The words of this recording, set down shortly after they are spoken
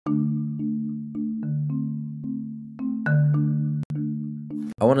I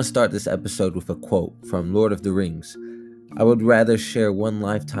want to start this episode with a quote from Lord of the Rings. I would rather share one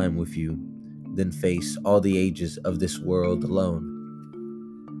lifetime with you than face all the ages of this world alone.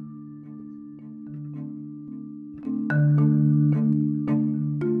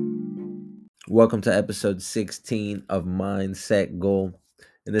 Welcome to episode 16 of Mindset Goal.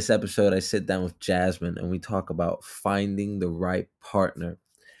 In this episode, I sit down with Jasmine and we talk about finding the right partner.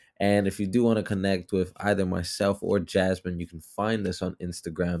 And if you do want to connect with either myself or Jasmine, you can find us on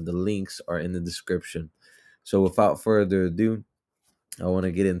Instagram. The links are in the description. So without further ado, I want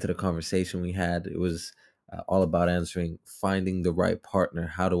to get into the conversation we had. It was all about answering finding the right partner.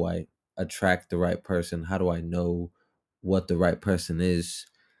 How do I attract the right person? How do I know what the right person is?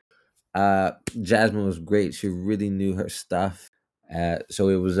 Jasmine was great. She really knew her stuff. So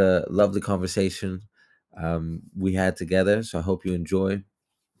it was a lovely conversation we had together. So I hope you enjoy.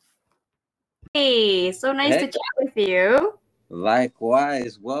 Hey, so nice to Hey, chat with you.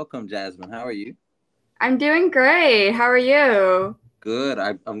 likewise. Welcome, Jasmine. How are you? I'm doing great. How are you? Good.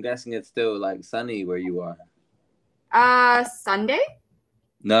 I'm guessing it's still like sunny where you are. Sunday?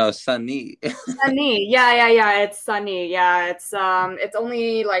 No, sunny. Sunny. Yeah. It's sunny. Yeah, it's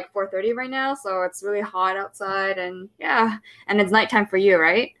only like 4:30 right now, so it's really hot outside and yeah, and it's nighttime for you,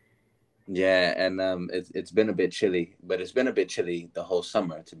 right? Yeah, and it's been a bit chilly, but it's been a bit chilly the whole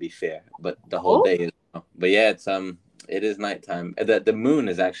summer, to be fair. But the whole Oh. day is. But yeah, it is nighttime. The moon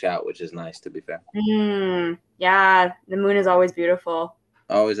is actually out, which is nice, to be fair. Yeah, the moon is always beautiful.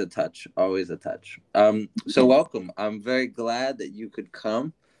 Always a touch, always a touch. So welcome. I'm very glad that you could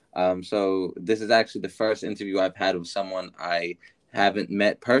come. So this is actually the first interview I've had with someone I haven't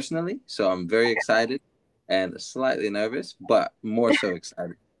met personally. So I'm very excited and slightly nervous, but more so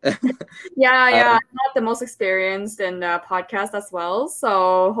excited. Yeah, Um, I'm not the most experienced in podcast as well,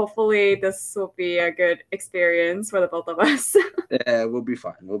 so hopefully this will be a good experience for the both of us. yeah, we'll be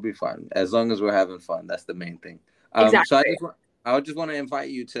fine. We'll be fine as long as we're having fun. That's the main thing. So Exactly. I just want to invite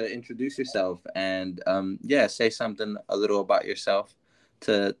you to introduce yourself and yeah, say something a little about yourself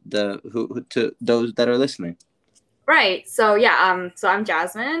to to those that are listening. Right. So yeah, so I'm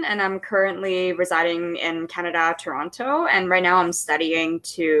Jasmine and I'm currently residing in Canada, Toronto, and right now I'm studying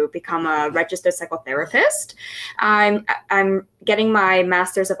to become a registered psychotherapist. I'm getting my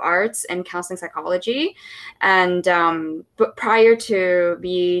Master's of Arts in Counseling Psychology, and but prior to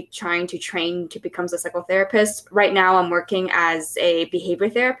me trying to train to become a psychotherapist, right now I'm working as a behavior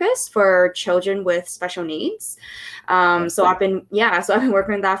therapist for children with special needs. So I've been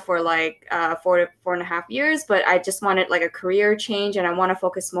working on that for like 4.5 years, but I just wanted like a career change and I want to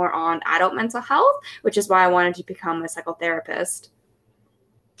focus more on adult mental health, which is why I wanted to become a psychotherapist.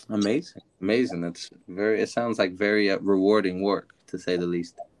 Amazing, amazing. It sounds like very rewarding work, to say the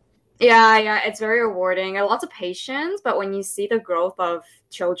least. Yeah, it's very rewarding and lots of patience. But when you see the growth of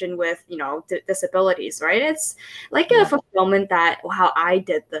children with, disabilities, right? It's like a Yeah, fulfillment that, wow, I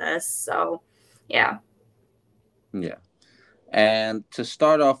did this. So, yeah. yeah. And to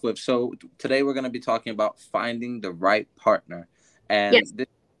start off with, so today we're going to be talking about finding the right partner, and Yes. this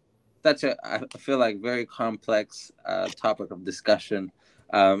such a I feel like very complex topic of discussion,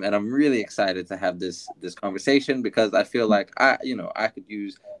 and I'm really excited to have this conversation because I feel like I could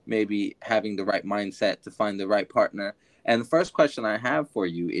use maybe having the right mindset to find the right partner. And the first question I have for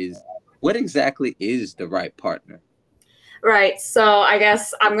you is, what exactly is the right partner? Right. So I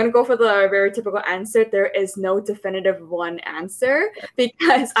guess I'm going to go for the very typical answer. There is no definitive one answer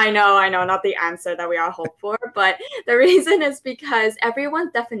because I know, not the answer that we all hope for, but the reason is because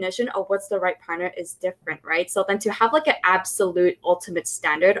everyone's definition of what's the right partner is different, right? So then to have like an absolute ultimate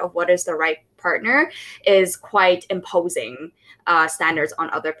standard of what is the right partner is quite imposing standards on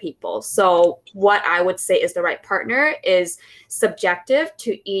other people. So what I would say is the right partner is subjective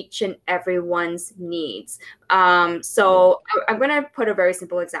to each and everyone's needs. I'm going to put a very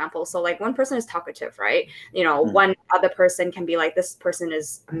simple example. So like one person is talkative, right? Hmm. One other person can be like, this person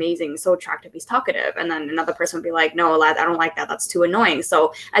is amazing, so attractive, he's talkative. And then another person would be like, no, lad, I don't like that. That's too annoying.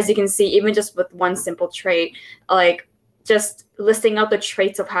 So as you can see, even just with one simple trait, like just listing out the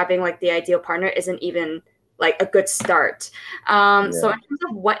traits of having like the ideal partner isn't even like a good start. So Yeah. in terms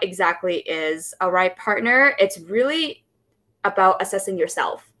of what exactly is a right partner, it's really about assessing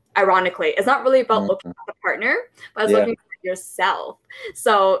yourself. Ironically, it's not really about looking Mhm. at the partner, but it's Yeah. looking at yourself.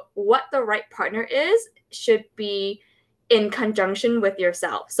 So, what the right partner is should be in conjunction with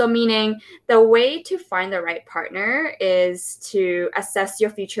yourself. So, meaning the way to find the right partner is to assess your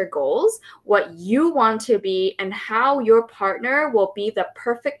future goals, what you want to be, and how your partner will be the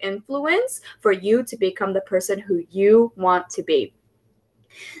perfect influence for you to become the person who you want to be.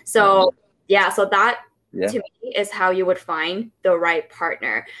 So yeah, so that Yeah. to me is how you would find the right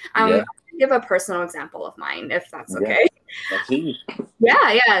partner. Yeah. I'll give a personal example of mine, if that's Yeah. okay. Please.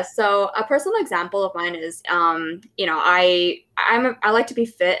 Yeah. So a personal example of mine is, I like to be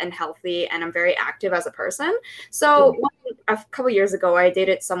fit and healthy, and I'm very active as a person. So a couple years ago, I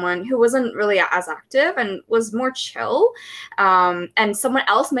dated someone who wasn't really as active and was more chill. And someone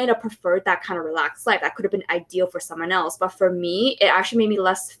else may have preferred that kind of relaxed life. That could have been ideal for someone else, but for me, it actually made me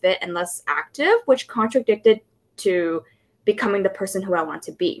less fit and less active, which contradicted to becoming the person who I want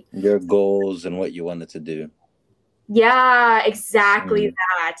to be. Your goals and what you wanted to do. Yeah, exactly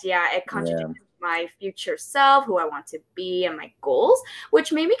that. Yeah, it Yeah. contradicted my future self, who I want to be, and my goals,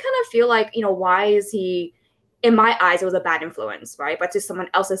 which made me kind of feel like, why is he, in my eyes, it was a bad influence, right? But to someone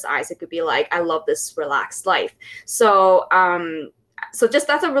else's eyes, it could be like, I love this relaxed life. So just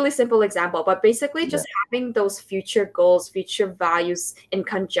that's a really simple example, but basically just having those future goals, future values in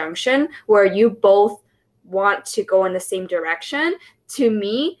conjunction where you both want to go in the same direction, to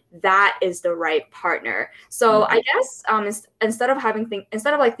me, that is the right partner. So I guess instead of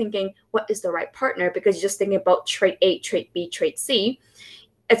like thinking what is the right partner, because you're just thinking about trait A, trait B, trait C,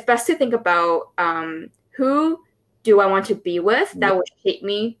 it's best to think about who do I want to be with that would shape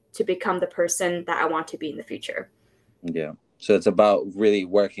me to become the person that I want to be in the future. Yeah. So it's about really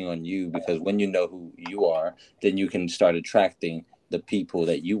working on you, because when you know who you are, then you can start attracting the people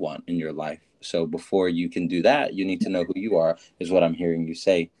that you want in your life. So before you can do that, you need to know who you are, is what I'm hearing you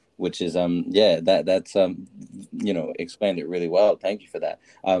say, which is that's explained it really well. Thank you for that.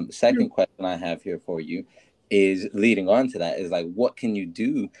 Second question I have here for you is leading on to that, is like, what can you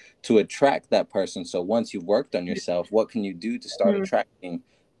do to attract that person? So once you've worked on yourself, what can you do to start attracting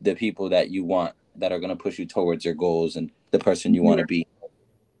the people that you want, that are going to push you towards your goals and the person you want to be?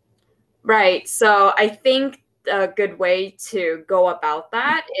 Right. So I think a good way to go about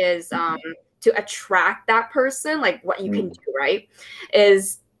that is to attract that person, like what you can do, right,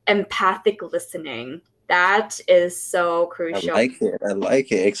 is empathic listening. That is so crucial. I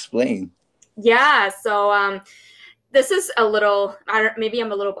like it. Explain. Yeah. So this is a little, maybe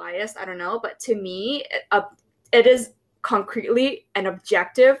I'm a little biased, I don't know, but to me, it is concretely an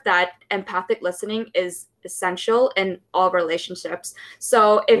objective that empathic listening is essential in all relationships.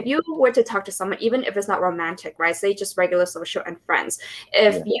 So if you were to talk to someone, even if it's not romantic, right, say just regular social and friends,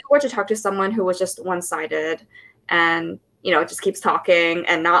 if you were to talk to someone who was just one-sided and just keeps talking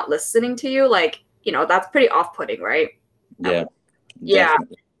and not listening to you, like, that's pretty off-putting, right? Yeah. Yeah,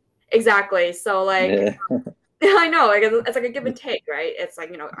 Definitely. exactly. So like, Yeah. I know, like it's like a give and take, right? It's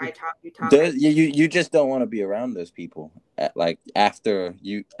like, I talk, you talk. You just don't want to be around those people. Like after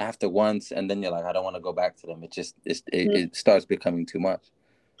once, and then you're like, I don't want to go back to them. It starts becoming too much.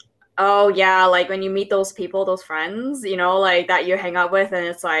 Oh yeah, like when you meet those people, those friends, like that you hang out with, and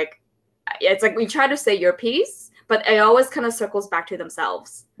it's like we try to say your piece, but it always kind of circles back to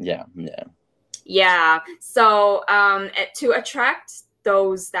themselves. Yeah. So to attract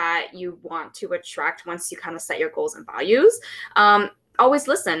those that you want to attract, once you kind of set your goals and values, always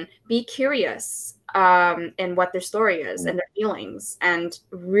listen, be curious in what their story is and their feelings. And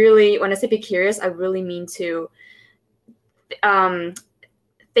really, when I say be curious, I really mean to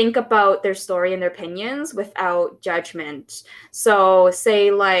think about their story and their opinions without judgment. So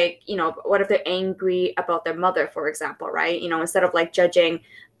say like, what if they're angry about their mother, for example, right? Instead of like judging,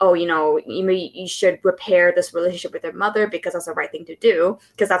 oh, you should repair this relationship with their mother because that's the right thing to do,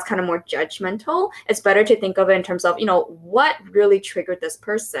 because that's kind of more judgmental. It's better to think of it in terms of, what really triggered this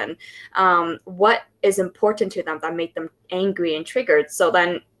person? What is important to them that made them angry and triggered?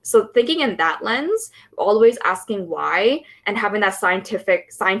 So thinking in that lens, always asking why, and having that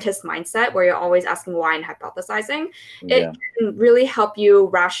scientist mindset where you're always asking why and hypothesizing, it can really help you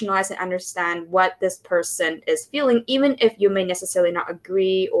rationalize and understand what this person is feeling, even if you may necessarily not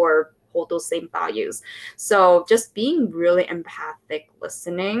agree or hold those same values. So just being really empathic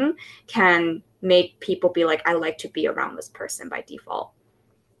listening can make people be like, I like to be around this person by default.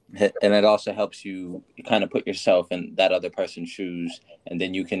 And it also helps you kind of put yourself in that other person's shoes, and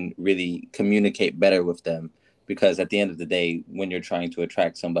then you can really communicate better with them, because at the end of the day, when you're trying to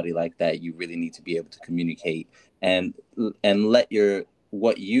attract somebody like that, you really need to be able to communicate and let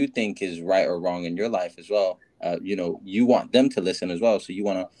what you think is right or wrong in your life as well. You want them to listen as well, so you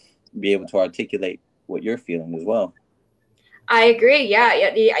want to be able to articulate what you're feeling as well. I agree.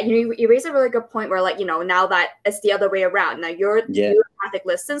 Yeah. You raise a really good point where, like, now that it's the other way around. Now you're empathic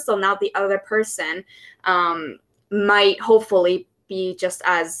listen, so now the other person might hopefully be just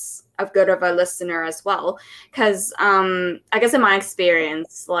as good of a listener as well. Because I guess in my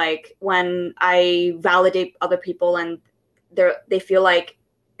experience, like when I validate other people and they feel like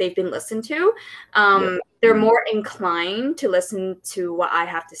they've been listened to, they're more inclined to listen to what I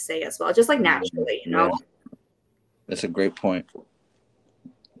have to say as well, just like naturally, you know. That's a great point.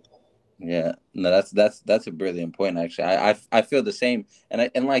 Yeah, no, that's a brilliant point. Actually, I feel the same,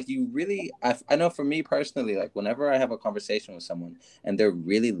 and like you really, I know for me personally, like whenever I have a conversation with someone and they're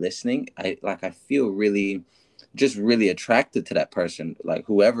really listening, I feel really, just really attracted to that person, like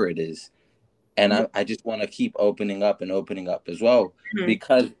whoever it is, and I just want to keep opening up and opening up as well,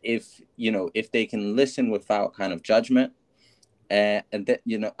 because if if they can listen without kind of judgment, and that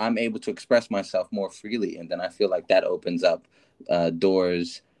I'm able to express myself more freely, and then I feel like that opens up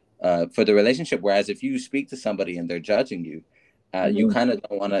doors for the relationship. Whereas if you speak to somebody and they're judging you, you kind of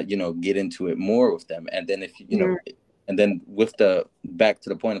don't want to get into it more with them. And then if and then with the back to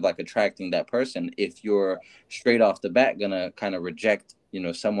the point of like attracting that person, if you're straight off the bat gonna kind of reject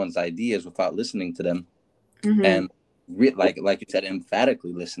someone's ideas without listening to them, and like you said,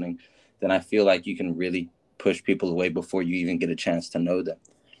 emphatically listening, then I feel like you can really push people away before you even get a chance to know them.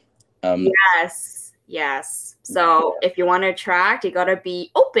 Yes. So if you want to attract, you got to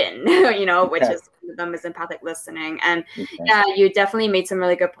be open, which is one of them is empathic listening. And yeah, you definitely made some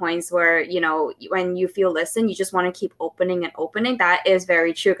really good points where, when you feel listened, you just want to keep opening and opening. That is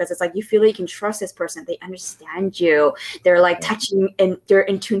very true, because it's like you feel like you can trust this person. They understand you. They're like touching and they're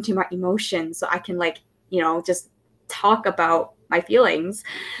in tune to my emotions. So I can just talk about my feelings.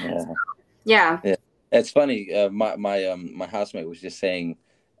 Yeah. It's funny. My housemate was just saying,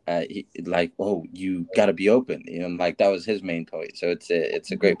 oh, you got to be open, like that was his main point. So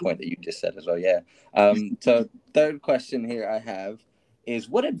it's a great point that you just said as well. Yeah. So third question here I have is,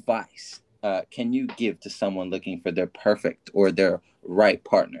 what advice can you give to someone looking for their perfect or their right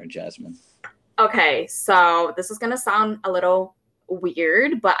partner, Jasmine? Okay, so this is gonna sound a little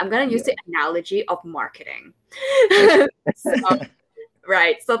weird, but I'm gonna use the analogy of marketing.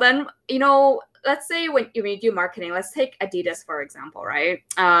 Right. So then, let's say when you do marketing, let's take Adidas, for example, right?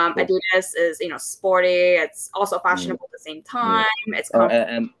 Adidas is, sporty. It's also fashionable at the same time. It's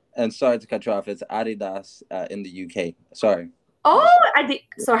and sorry to cut you off. It's Adidas in the UK. Sorry. Oh,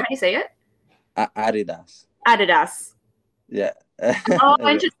 so how do you say it? Adidas. Adidas. Yeah. Oh,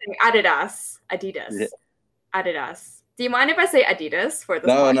 interesting. Adidas. Yeah. Adidas. Do you mind if I say Adidas for this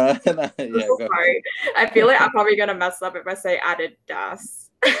one? No. Yeah, sorry. I feel like I'm probably gonna mess up if I say Adidas.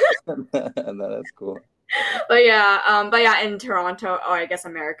 No, that's cool. But yeah, in Toronto, or I guess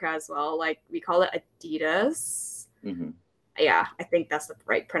America as well, like we call it Adidas. Yeah, I think that's the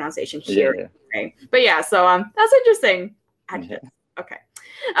right pronunciation here. Yeah. Right? But yeah, so that's interesting. Adidas. Okay.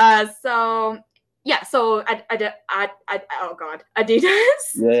 So yeah, so oh god,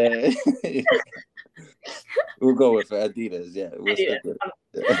 Adidas. Yeah. We'll go with Adidas. Yeah, we'll stick with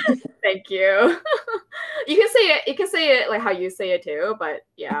it. Thank you. You can say it like how you say it too, but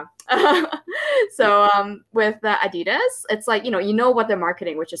yeah. So with Adidas, it's like you know what they're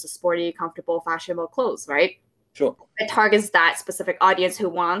marketing, which is a sporty, comfortable, fashionable clothes, right? Sure. It targets that specific audience who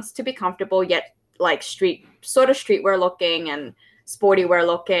wants to be comfortable yet like streetwear looking and sporty wear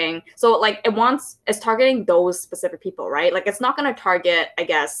looking. So like it's targeting those specific people, right? Like it's not going to target, I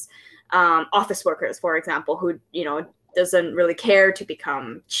guess, office workers, for example, who doesn't really care to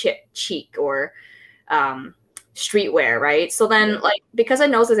become chic or streetwear, right? So then like because it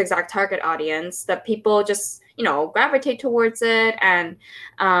knows its exact target audience, that people just gravitate towards it and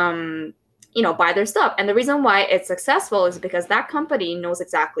buy their stuff. And the reason why it's successful is because that company knows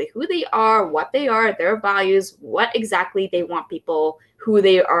exactly who they are, what they are, their values, what exactly they want people, who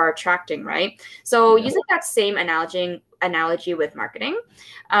they are attracting, right? So using that same analogy with marketing,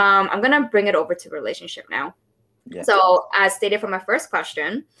 I'm going to bring it over to relationship now. Yeah. So as stated from my first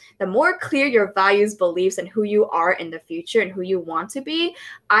question, the more clear your values, beliefs, and who you are in the future and who you want to be,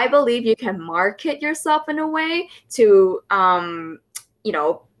 I believe you can market yourself in a way to,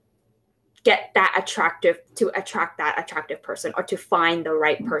 get that attract that attractive person, or to find the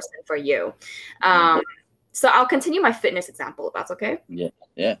right person for you. So I'll continue my fitness example, if that's okay.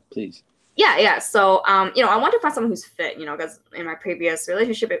 Yeah, please. Yeah. So, I want to find someone who's fit, because in my previous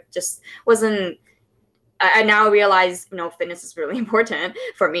relationship, it just wasn't. I now realize, fitness is really important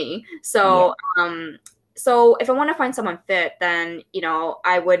for me. So, so if I want to find someone fit, then,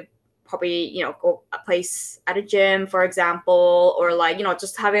 I would probably, go a place at a gym, for example, or like,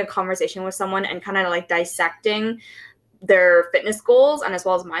 just having a conversation with someone and kind of like dissecting their fitness goals and as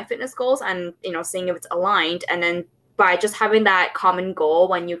well as my fitness goals, and, seeing if it's aligned. And then by just having that common goal,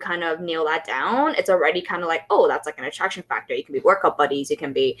 when you kind of nail that down, it's already kind of like, oh, that's like an attraction factor. You can be workout buddies, you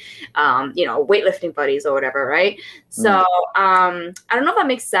can be, weightlifting buddies or whatever, right? So I don't know if that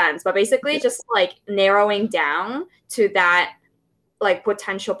makes sense, but basically just like narrowing down to that like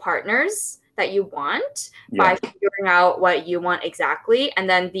potential partners that you want Yeah. by figuring out what you want exactly, and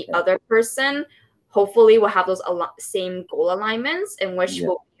then the Yeah. other person hopefully will have those same goal alignments, in which Yeah.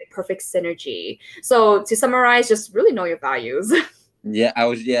 will be a perfect synergy. So to summarize, just really know your values. I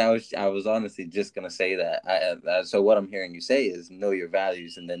was honestly just gonna say that. So what I'm hearing you say is know your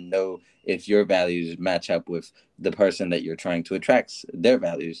values, and then know if your values match up with the person that you're trying to attract, their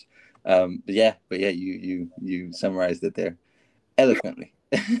values. You summarized it there eloquently.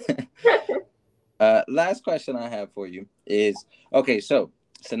 Last question I have for you is, okay, so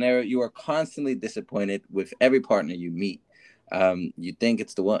scenario, you are constantly disappointed with every partner you meet. You think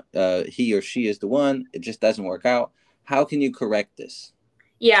it's the one, he or she is the one, it just doesn't work out. How can you correct this?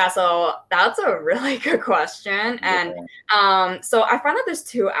 Yeah, so that's a really good question. And so I find that there's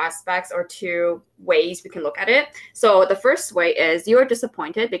two aspects or two ways we can look at it. So the first way is you are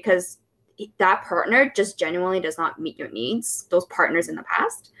disappointed because that partner just genuinely does not meet your needs, those partners in the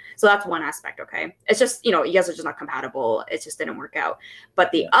past. So that's one aspect, okay? It's just, you guys are just not compatible. It just didn't work out.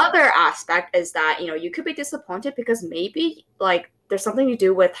 But the other aspect is that, you could be disappointed because maybe like there's something to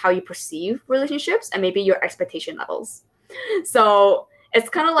do with how you perceive relationships and maybe your expectation levels. So it's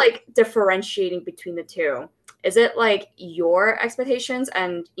kind of like differentiating between the two. Is it like your expectations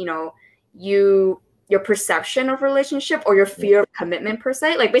and, your perception of relationship or your fear of commitment per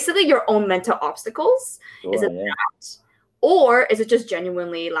se? Like basically your own mental obstacles? Sure, is it that? Or is it just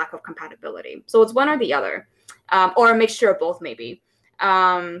genuinely lack of compatibility? So it's one or the other, or a mixture of both maybe.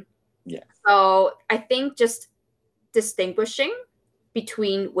 So I think just distinguishing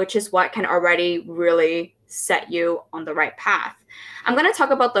between which is what can already really set you on the right path. I'm going to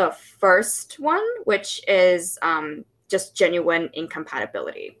talk about the first one, which is just genuine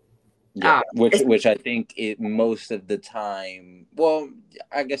incompatibility. Which I think most of the time, well,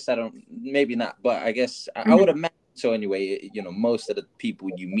 I guess maybe not, but I guess I would imagine so anyway. Most of the people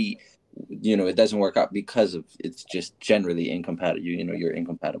you meet, it doesn't work out because of it's just generally incompatible. You're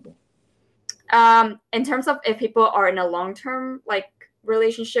incompatible. In terms of if people are in a long-term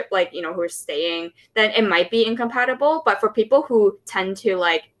relationship, who are staying, then it might be incompatible. But for people who tend to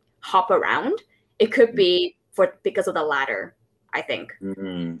hop around, it could be because of the latter, I think.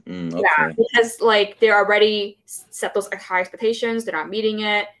 Okay. Yeah, because they're already set those high expectations, they're not meeting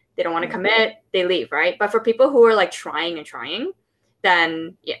it, they don't want to commit, they leave, right? But for people who are trying and trying,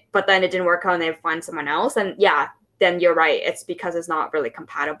 then but then it didn't work out and they find someone else, and then you're right, it's because it's not really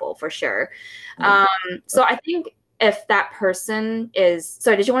compatible for sure. So I think if that person is,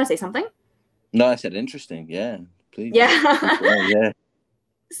 sorry, did you want to say something? No, I said interesting. Yeah, please. Yeah.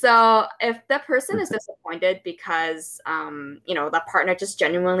 So if the person is disappointed because that partner just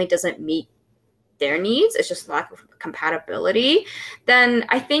genuinely doesn't meet their needs, it's just lack of compatibility, then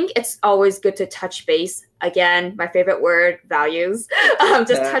I think it's always good to touch base. Again, my favorite word, values.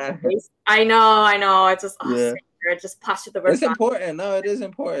 Just touch base. I know. It's just just plaster the word. It's important. No, it is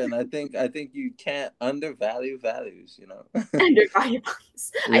important. I think you can't undervalue values. Undervalue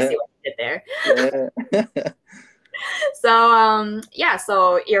values. I see what you did there. Yeah. So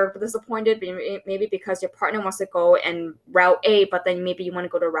so you're disappointed maybe because your partner wants to go in route A, but then maybe you want to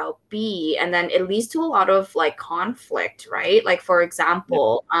go to route B, and then it leads to a lot of conflict, right? Like for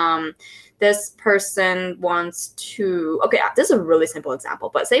example, this person wants to, this is a really simple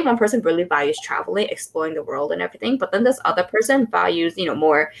example, but say one person really values traveling, exploring the world and everything, but then this other person values,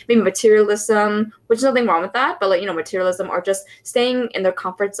 more maybe materialism, which is nothing wrong with that, but materialism or just staying in their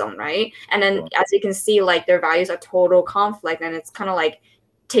comfort zone, right? And then as you can see, their values are total conflict, and it's kind of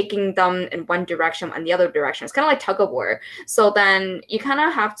taking them in one direction and the other direction. It's kind of like tug of war. So then you kind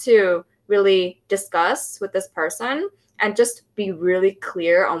of have to really discuss with this person and just be really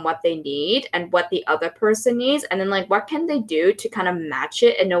clear on what they need and what the other person needs. And then what can they do to kind of match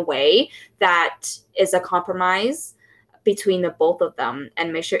it in a way that is a compromise between the both of them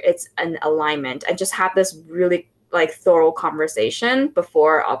and make sure it's an alignment, and just have this really thorough conversation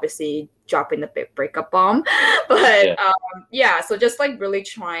before obviously dropping the breakup bomb. But so just really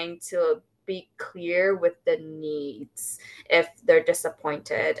trying to be clear with the needs if they're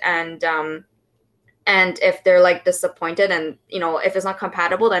disappointed, and if they're disappointed and if it's not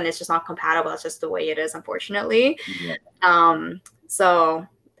compatible, then it's just not compatible. It's just the way it is, unfortunately. So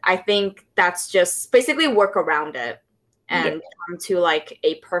I think that's just basically work around it and come to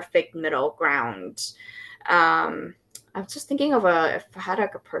a perfect middle ground. I'm just thinking of if I had a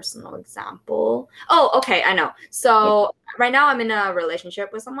personal example. Oh, okay, I know. So right now I'm in a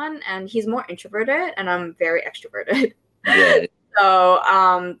relationship with someone and he's more introverted and I'm very extroverted.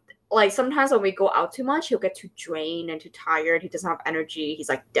 So like sometimes when we go out too much, he'll get too drained and too tired. He doesn't have energy. He's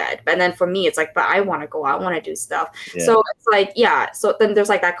like dead. But then for me, it's like, but I want to go out, I want to do stuff. Yeah. So it's like, yeah. So then there's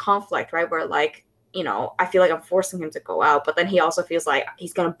like that conflict, right? Where like, you know, I feel like I'm forcing him to go out, but then he also feels like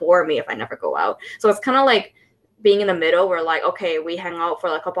he's gonna bore me if I never go out. So it's kind of like being in the middle where like, okay, we hang out for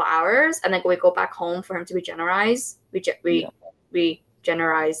like a couple hours and then we go back home for him to regenerate.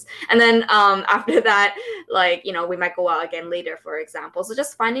 Regenerate. And then after that, like, you know, we might go out again later, for example. So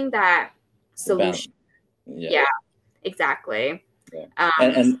just finding that solution. Yeah, exactly.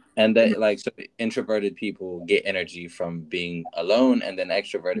 Yeah. And that, like, so introverted people get energy from being alone, and then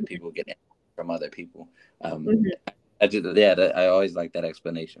extroverted people get energy from other people. I always like that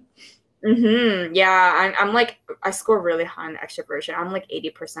explanation. Yeah, I'm like, I score really high on extroversion. I'm like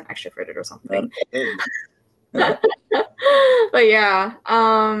 80% extroverted or something. But yeah,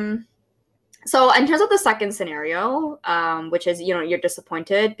 so in terms of the second scenario, which is, you know, you're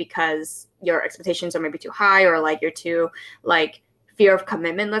disappointed because your expectations are maybe too high, or like you're too like fear of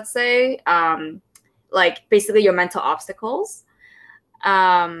commitment, let's say, like basically your mental obstacles.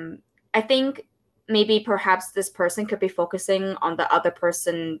 I think maybe perhaps this person could be focusing on the other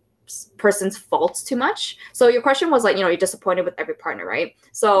person's faults too much. So your question was like, you know, you're disappointed with every partner, right?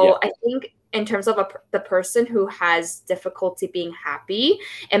 So I think in terms of the person who has difficulty being happy,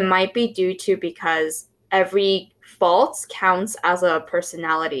 it might be due to because every fault counts as a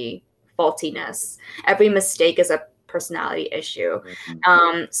personality faultiness. Every mistake is a personality issue.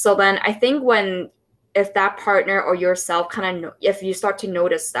 So then I think if that partner or yourself kind of, if you start to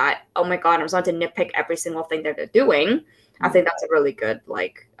notice that, oh my God, I'm starting to nitpick every single thing that they're doing, I think that's a really good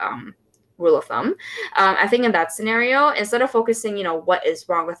like rule of thumb. I think in that scenario, instead of focusing, you know, what is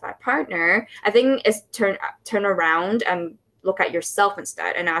wrong with my partner, I think it's turn around and look at yourself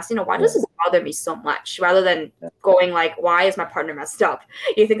instead and ask, you know, why does this bother me so much? Rather than going like, why is my partner messed up?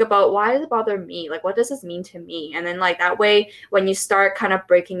 You think about, why does it bother me? Like, what does this mean to me? And then like that way, when you start kind of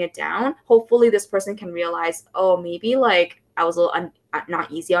breaking it down, hopefully this person can realize, oh, maybe like I was a little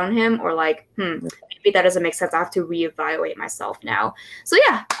not easy on him, or like, maybe that doesn't make sense. I have to reevaluate myself now. So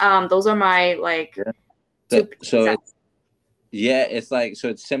yeah, those are my like. It's like, so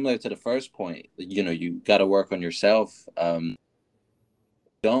it's similar to the first point. You know, you got to work on yourself. The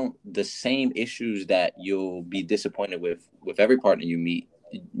same issues that you'll be disappointed with every partner you meet,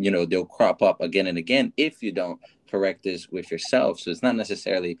 you know, they'll crop up again and again if you don't correct this with yourself. So it's not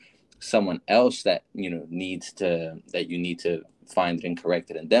necessarily someone else that, you know, that you need to find it and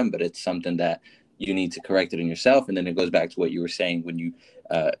correct it in them, but it's something that you need to correct it in yourself. And then it goes back to what you were saying when you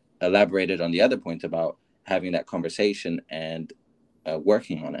elaborated on the other point about having that conversation and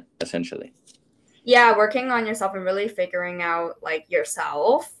working on it, essentially. Yeah, working on yourself and really figuring out like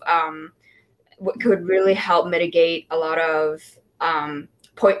yourself could really help mitigate a lot of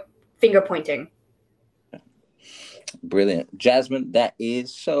finger pointing. Brilliant. Jasmine, that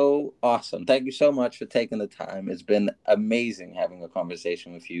is so awesome. Thank you so much for taking the time. It's been amazing having a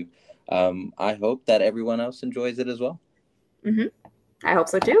conversation with you. I hope that everyone else enjoys it as well. I hope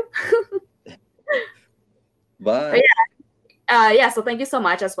so too. Bye. So thank you so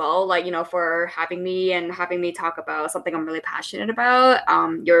much as well, like, you know, for having me talk about something I'm really passionate about.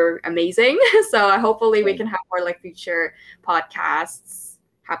 You're amazing. So hopefully we can have more like future podcasts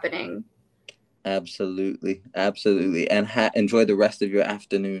happening. Absolutely. And enjoy the rest of your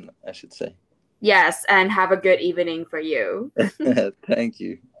afternoon, I should say. Yes, and have a good evening for you. Thank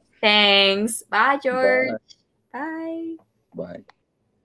you. Thanks. Bye, George. Bye. Bye.